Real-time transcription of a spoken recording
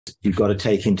you've got to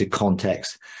take into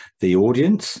context the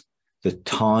audience, the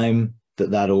time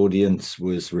that audience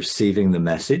was receiving the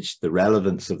message, the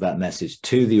relevance of that message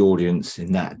to the audience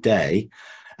in that day,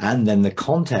 and then the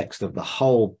context of the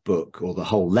whole book or the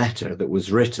whole letter that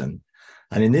was written.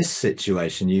 And in this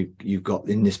situation, you've got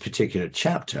in this particular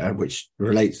chapter, which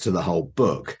relates to the whole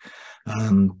book,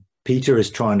 Peter is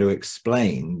trying to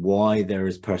explain why there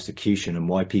is persecution and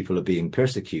why people are being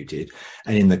persecuted.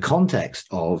 And in the context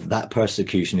of that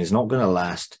persecution is not going to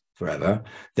last forever.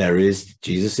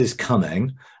 Jesus is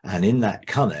coming, and in that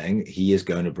coming, he is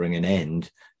going to bring an end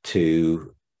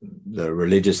to the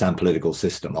religious and political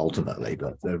system ultimately,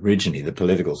 but originally the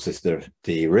political system,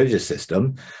 the religious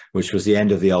system, which was the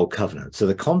end of the old covenant. So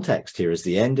the context here is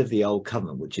the end of the old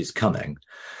covenant, which is coming.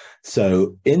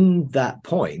 So in that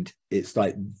point, it's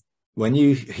like when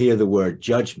you hear the word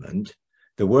judgment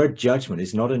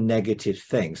is not a negative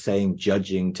thing, saying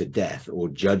judging to death or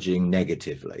judging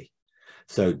negatively.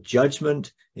 So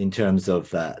judgment in terms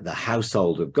of the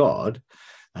household of God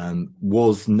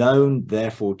was known,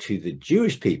 therefore, to the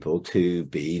Jewish people to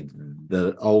be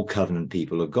the old covenant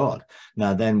people of God.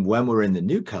 Now, then, when we're in the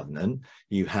new covenant,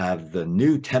 you have the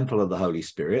new temple of the Holy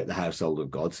Spirit, the household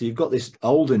of God. So you've got this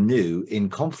old and new in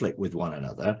conflict with one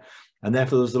another, and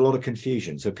therefore there's a lot of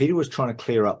confusion. So Peter was trying to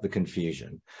clear up the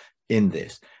confusion in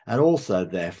this. And also,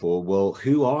 therefore, well,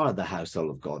 who are the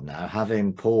household of God now?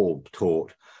 Having Paul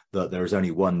taught that there is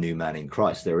only one new man in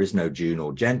Christ, there is no Jew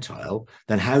nor Gentile,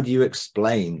 then how do you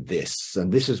explain this?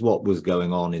 And this is what was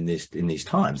going on in these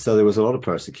times. So there was a lot of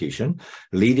persecution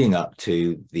leading up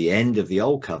to the end of the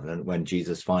old covenant when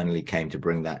Jesus finally came to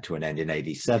bring that to an end in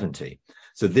AD 70.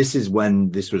 So this is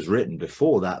when this was written,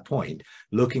 before that point,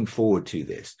 looking forward to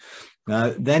this.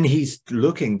 Then he's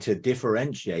looking to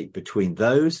differentiate between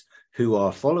those who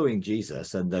are following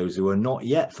Jesus and those who are not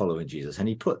yet following Jesus. And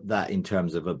he put that in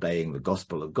terms of obeying the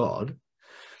gospel of God.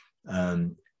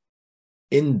 In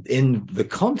the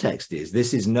context is,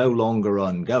 this is no longer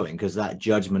ongoing because that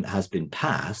judgment has been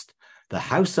passed. The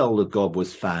household of God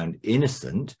was found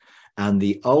innocent and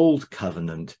the old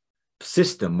covenant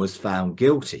system was found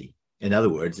guilty. In other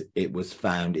words, it was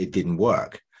found it didn't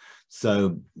work.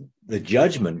 So the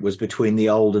judgment was between the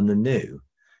old and the new.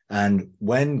 And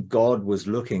when God was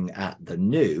looking at the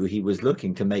new, he was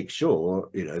looking to make sure,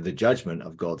 the judgment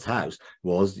of God's house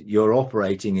was you're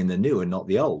operating in the new and not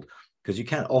the old, because you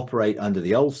can't operate under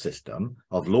the old system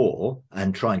of law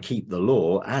and try and keep the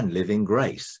law and live in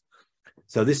grace.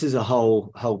 So this is a whole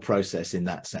process in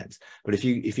that sense. But if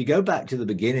you go back to the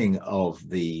beginning of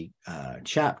the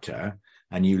chapter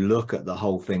and you look at the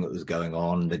whole thing that was going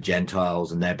on, the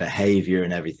Gentiles and their behavior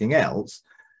and everything else,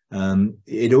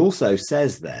 it also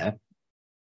says there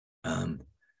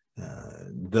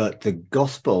that the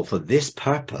gospel for this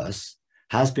purpose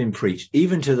has been preached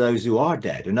even to those who are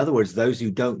dead. In other words, those who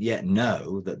don't yet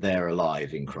know that they're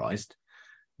alive in Christ,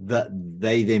 that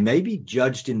they may be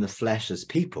judged in the flesh as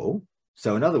people.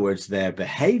 So in other words, their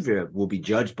behavior will be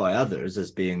judged by others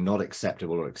as being not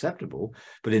acceptable or acceptable,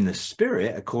 but in the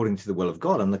spirit, according to the will of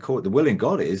God. And the will in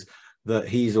God is that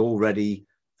he's already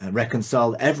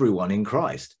reconciled everyone in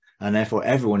Christ. And therefore,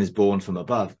 everyone is born from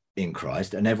above in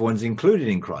Christ, and everyone's included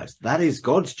in Christ. That is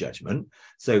God's judgment.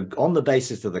 So on the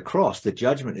basis of the cross, the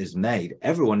judgment is made.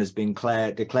 Everyone has been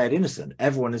declared innocent.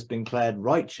 Everyone has been declared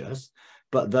righteous,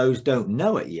 but those don't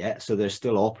know it yet, so they're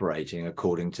still operating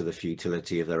according to the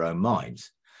futility of their own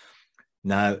minds.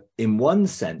 Now, in one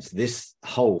sense, this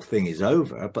whole thing is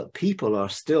over, but people are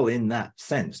still in that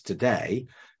sense today,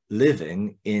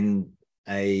 living in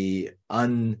a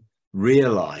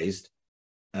unrealized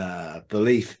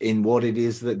belief in what it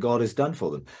is that God has done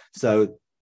for them. So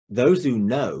those who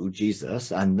know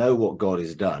Jesus and know what God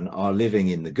has done are living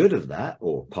in the good of that,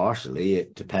 or partially,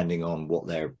 depending on what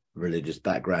their religious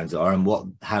backgrounds are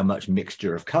and how much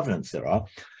mixture of covenants there are.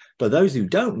 But those who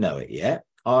don't know it yet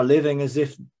are living as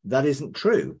if that isn't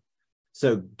true.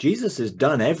 So Jesus has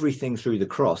done everything through the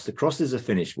cross. The cross is a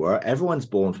finished work. Everyone's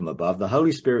born from above. The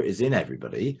Holy Spirit is in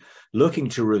everybody, looking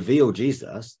to reveal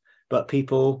Jesus, but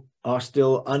people are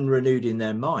still unrenewed in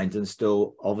their minds and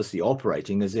still obviously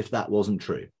operating as if that wasn't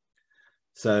true.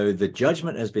 So the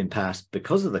judgment has been passed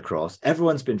because of the cross.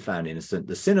 Everyone's been found innocent.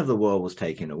 The sin of the world was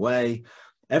taken away.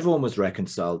 Everyone was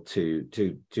reconciled to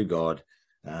God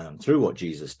through what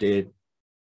Jesus did.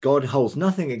 God holds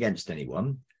nothing against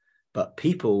anyone, but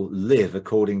people live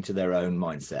according to their own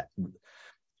mindset.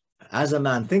 As a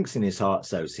man thinks in his heart,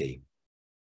 so is he.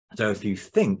 So if you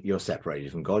think you're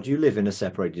separated from God, you live in a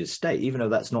separated state, even though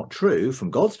that's not true from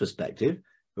God's perspective,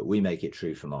 but we make it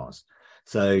true from ours.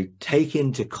 So take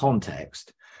into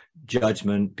context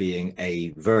judgment being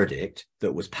a verdict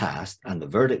that was passed, and the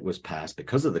verdict was passed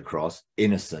because of the cross,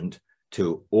 innocent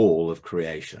to all of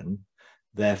creation.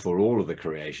 Therefore, all of the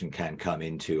creation can come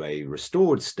into a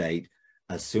restored state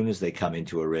as soon as they come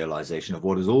into a realization of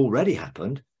what has already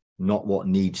happened, not what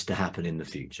needs to happen in the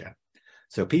future.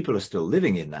 So people are still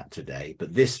living in that today,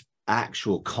 but this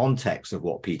actual context of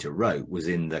what Peter wrote was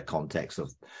in the context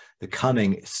of the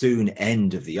coming soon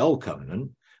end of the old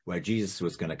covenant, where Jesus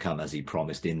was going to come as he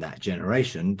promised in that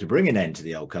generation to bring an end to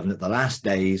the old covenant, the last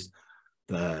days,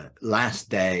 the last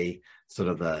day, sort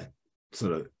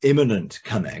of imminent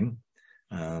coming.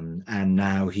 And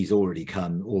now he's already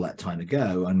come all that time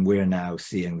ago, and we're now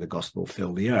seeing the gospel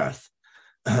fill the earth.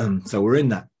 So we're in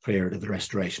that period of the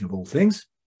restoration of all things.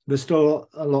 There's still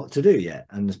a lot to do yet,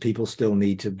 and people still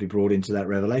need to be brought into that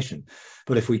revelation.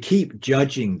 But if we keep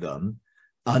judging them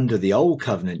under the old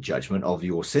covenant judgment of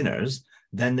your sinners,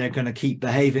 then they're going to keep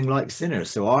behaving like sinners.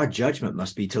 So our judgment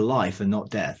must be to life and not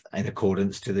death, in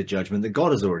accordance to the judgment that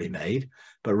God has already made.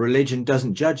 But religion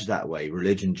doesn't judge that way.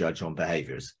 Religion judges on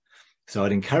behaviors. So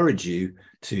I'd encourage you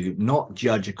to not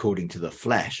judge according to the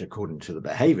flesh, according to the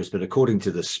behaviors, but according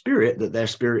to the spirit, that their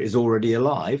spirit is already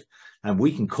alive. And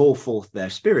we can call forth their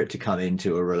spirit to come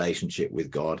into a relationship with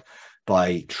God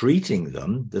by treating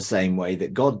them the same way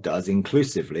that God does,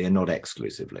 inclusively and not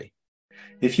exclusively.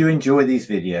 If you enjoy these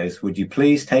videos, would you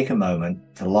please take a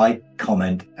moment to like,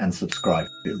 comment, and subscribe?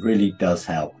 It really does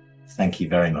help. Thank you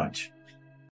very much.